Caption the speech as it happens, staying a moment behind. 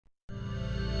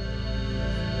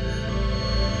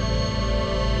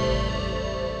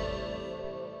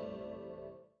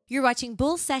You're watching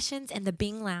Bull Sessions and the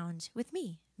Bing Lounge with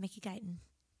me, Mickey Guyton.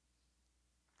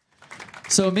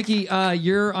 So, Mickey,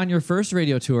 you're on your first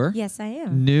radio tour. Yes, I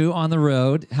am. New on the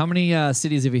road. How many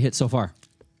cities have you hit so far?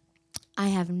 I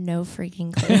have no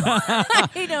freaking clue.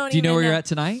 I don't Do you know where even you're at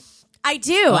tonight? I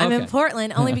do. Oh, I'm okay. in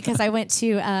Portland only because I went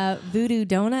to Voodoo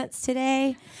Donuts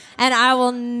today, and I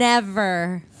will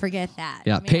never forget that.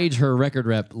 Yeah, Man. Paige, her record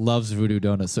rep, loves Voodoo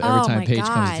Donuts. So every time my Paige comes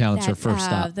God, to town, it's her that, first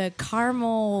stop. The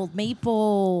caramel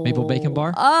maple Bacon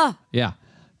bar? Oh, Yeah,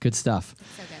 good stuff.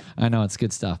 so good. I know, it's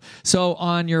good stuff. So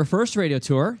on your first radio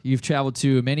tour, you've traveled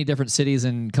to many different cities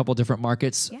and a couple different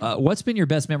markets. Yeah. What's been your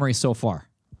best memory so far?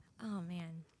 Oh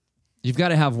man. You've got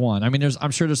to have one. I mean, I'm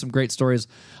sure there's some great stories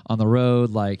on the road,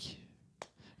 like,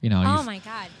 you know. Oh my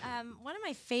God. One of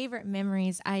my favorite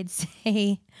memories, I'd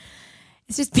say,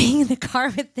 is just being in the car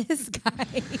with this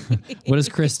guy. What does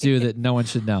Chris do that no one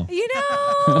should know? You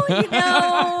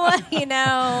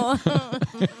know.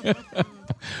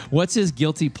 What's his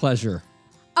guilty pleasure?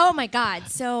 Oh my God.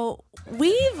 So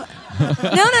we've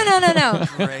no.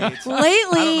 Great.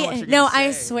 Lately, no,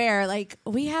 I swear, like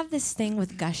we have this thing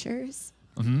with Gushers,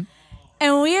 and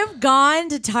we have gone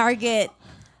to Target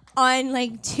on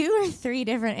like 2 or 3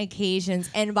 different occasions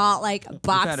and bought like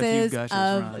boxes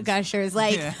of Gushers.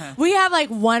 Like we have like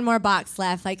one more box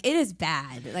left. Like it is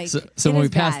bad. Like So when we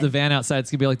pass the van outside, it's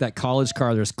gonna be like that college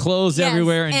car. There's clothes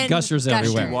everywhere and Gushers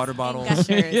everywhere. Water bottles.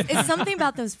 Gushers. It's something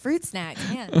about those fruit snacks.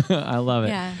 Man. I love it.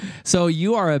 Yeah. So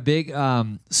you are a big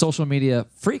social media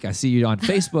freak. I see you on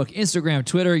Facebook, Instagram,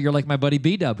 Twitter. You're like my buddy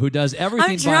B-Dub, who does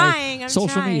everything by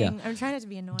social media. I'm trying not to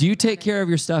be annoying. Do you take care of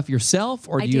your stuff yourself,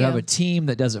 or do you have a team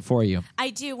that does it for you?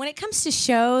 I do. When it comes to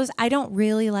shows, I don't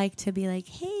really like to be like,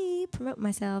 hey, promote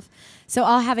myself. So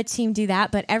I'll have a team do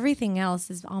that, but everything else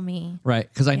is all me. Right,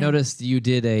 because I noticed you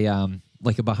did a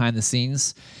like a behind the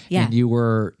scenes, and you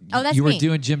were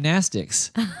doing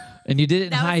gymnastics. And you did it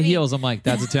in high heels. I'm like,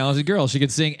 that's a talented girl. She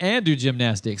could sing and do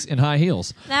gymnastics in high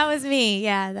heels. That was me.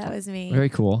 Yeah, that was me. Very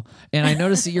cool. And I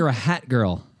noticed that you're a hat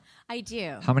girl. I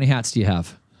do. How many hats do you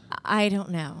have? I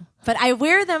don't know. But I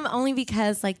wear them only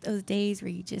because like those days where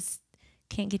you just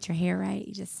can't get your hair right,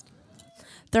 you just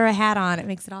throw a hat on. It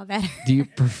makes it all better. Do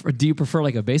you prefer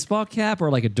like a baseball cap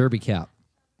or like a derby cap?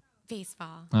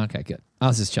 Baseball. Okay, good. I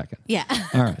was just checking. Yeah.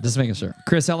 All right, just making sure.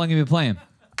 Chris, how long have you been playing?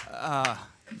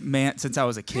 Man, since I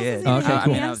was a kid. Okay, cool. I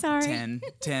mean, I I'm was sorry.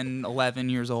 10, 11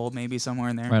 years old, maybe somewhere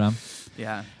in there. Right on.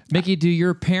 Yeah. Mickey, do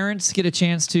your parents get a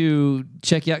chance to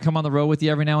check you out, come on the road with you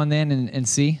every now and then and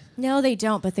see? No, they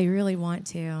don't, but they really want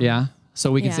to. Yeah?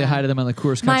 So we can say hi to them on the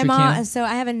Coors Country My mom. Cam? So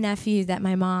I have a nephew that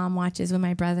my mom watches when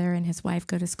my brother and his wife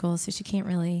go to school, so she can't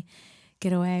really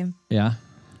get away. Yeah?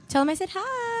 Tell him I said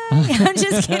hi. I'm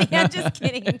just kidding. I'm just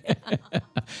kidding.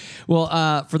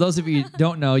 Well, for those of you who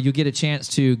don't know, you get a chance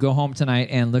to go home tonight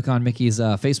and look on Mickey's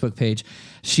Facebook page.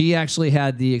 She actually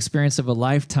had the experience of a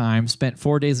lifetime, spent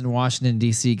 4 days in Washington,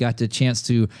 D.C., got the chance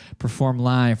to perform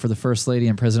live for the First Lady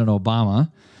and President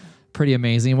Obama. Pretty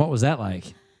amazing. What was that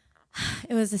like?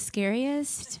 It was the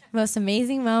scariest, most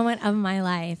amazing moment of my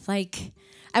life. Like,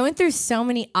 I went through so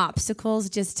many obstacles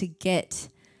just to get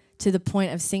to the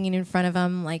point of singing in front of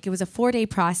them. Like, it was a 4-day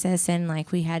process, and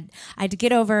like I had to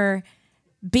get over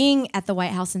being at the White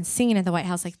House and singing at the White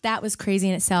House. Like, that was crazy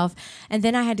in itself. And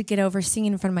then I had to get over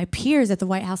singing in front of my peers at the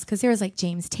White House because there was like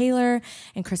James Taylor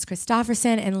and Chris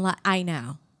Christopherson, and I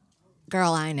know.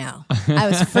 Girl, I know. I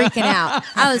was freaking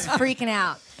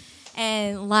out.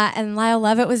 And Lyle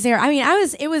Lovett was there. I mean,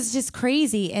 it was just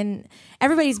crazy, and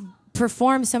everybody's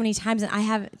performed so many times, and I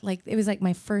have it was like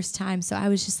my first time, so I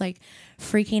was just like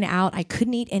freaking out. I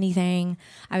couldn't eat anything.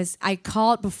 I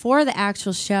called before the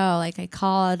actual show. Like, I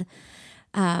called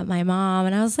my mom,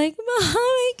 and I was like, Mom,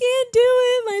 I can't do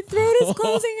it. My throat is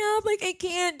closing up. Like, I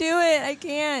can't do it. I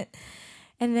can't.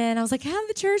 And then I was like, have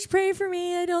the church pray for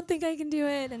me. I don't think I can do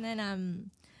it. And then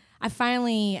I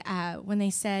finally, when they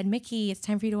said, Mickey, it's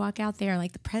time for you to walk out there,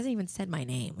 like the president even said my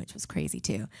name, which was crazy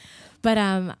too. But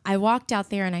I walked out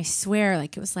there, and I swear,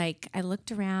 like, it was like I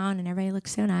looked around and everybody looked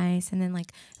so nice, and then like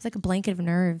it was like a blanket of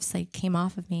nerves like came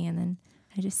off of me, and then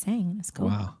I just sang. It was cool.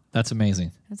 Wow, that's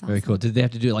amazing. That's Very awesome. cool. Did they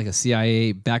have to do like a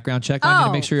CIA background check on you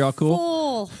to make sure you're all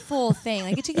cool? Full thing.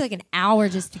 Like, it took like an hour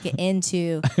just to get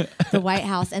into the White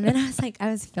House, and then I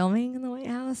was filming in the White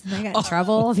House, and I got in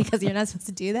trouble because you're not supposed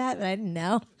to do that, but I didn't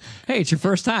know. Hey, it's your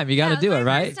first time. You got to do it,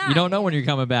 right? You don't know when you're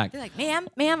coming back. They're like, ma'am.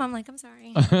 I'm like, I'm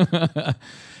sorry.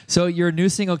 So your new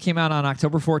single came out on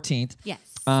October 14th. Yes.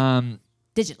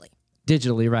 Digitally,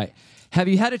 Digitally. right. Have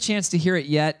you had a chance to hear it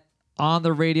yet on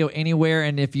the radio anywhere?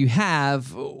 And if you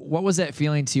have, what was that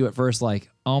feeling to you at first? Like,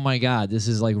 oh my God, this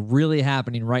is like really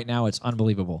happening right now. It's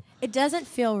unbelievable. It doesn't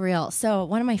feel real. So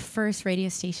one of my first radio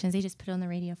stations, they just put it on the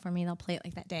radio for me. They'll play it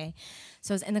like that day.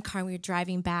 So I was in the car, we were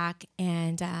driving back,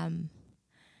 and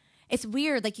it's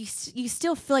weird. Like you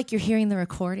still feel like you're hearing the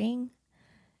recording.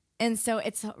 And so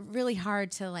it's really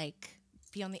hard to like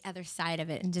be on the other side of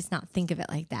it and just not think of it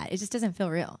like that. It just doesn't feel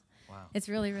real. Wow. It's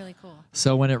really, really cool.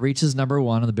 So when it reaches number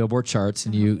 1 on the Billboard charts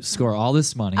and you score all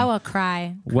this money, I'll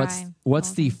cry.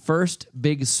 What's the first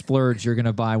big splurge you're going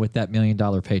to buy with that $1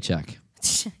 million paycheck?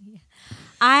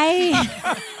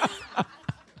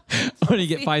 When you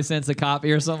get 5 cents a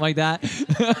copy or something like that?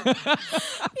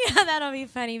 Yeah, that'll be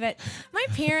funny. But my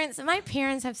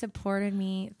parents have supported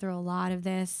me through a lot of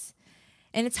this.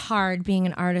 And it's hard being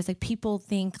an artist. Like, people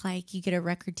think like you get a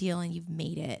record deal and you've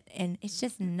made it, and it's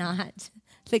just not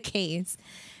the case.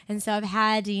 And so I've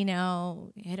had to,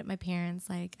 hit up my parents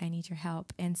like, I need your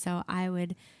help. And so I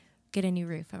would get a new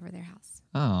roof over their house.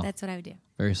 Oh, that's what I would do.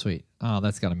 Very sweet. Oh,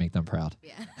 that's got to make them proud.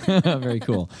 Yeah. Very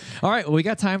cool. All right, well, we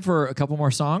got time for a couple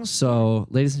more songs. So,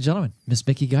 ladies and gentlemen, Miss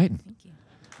Mickey Guyton. Thank you.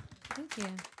 Thank you.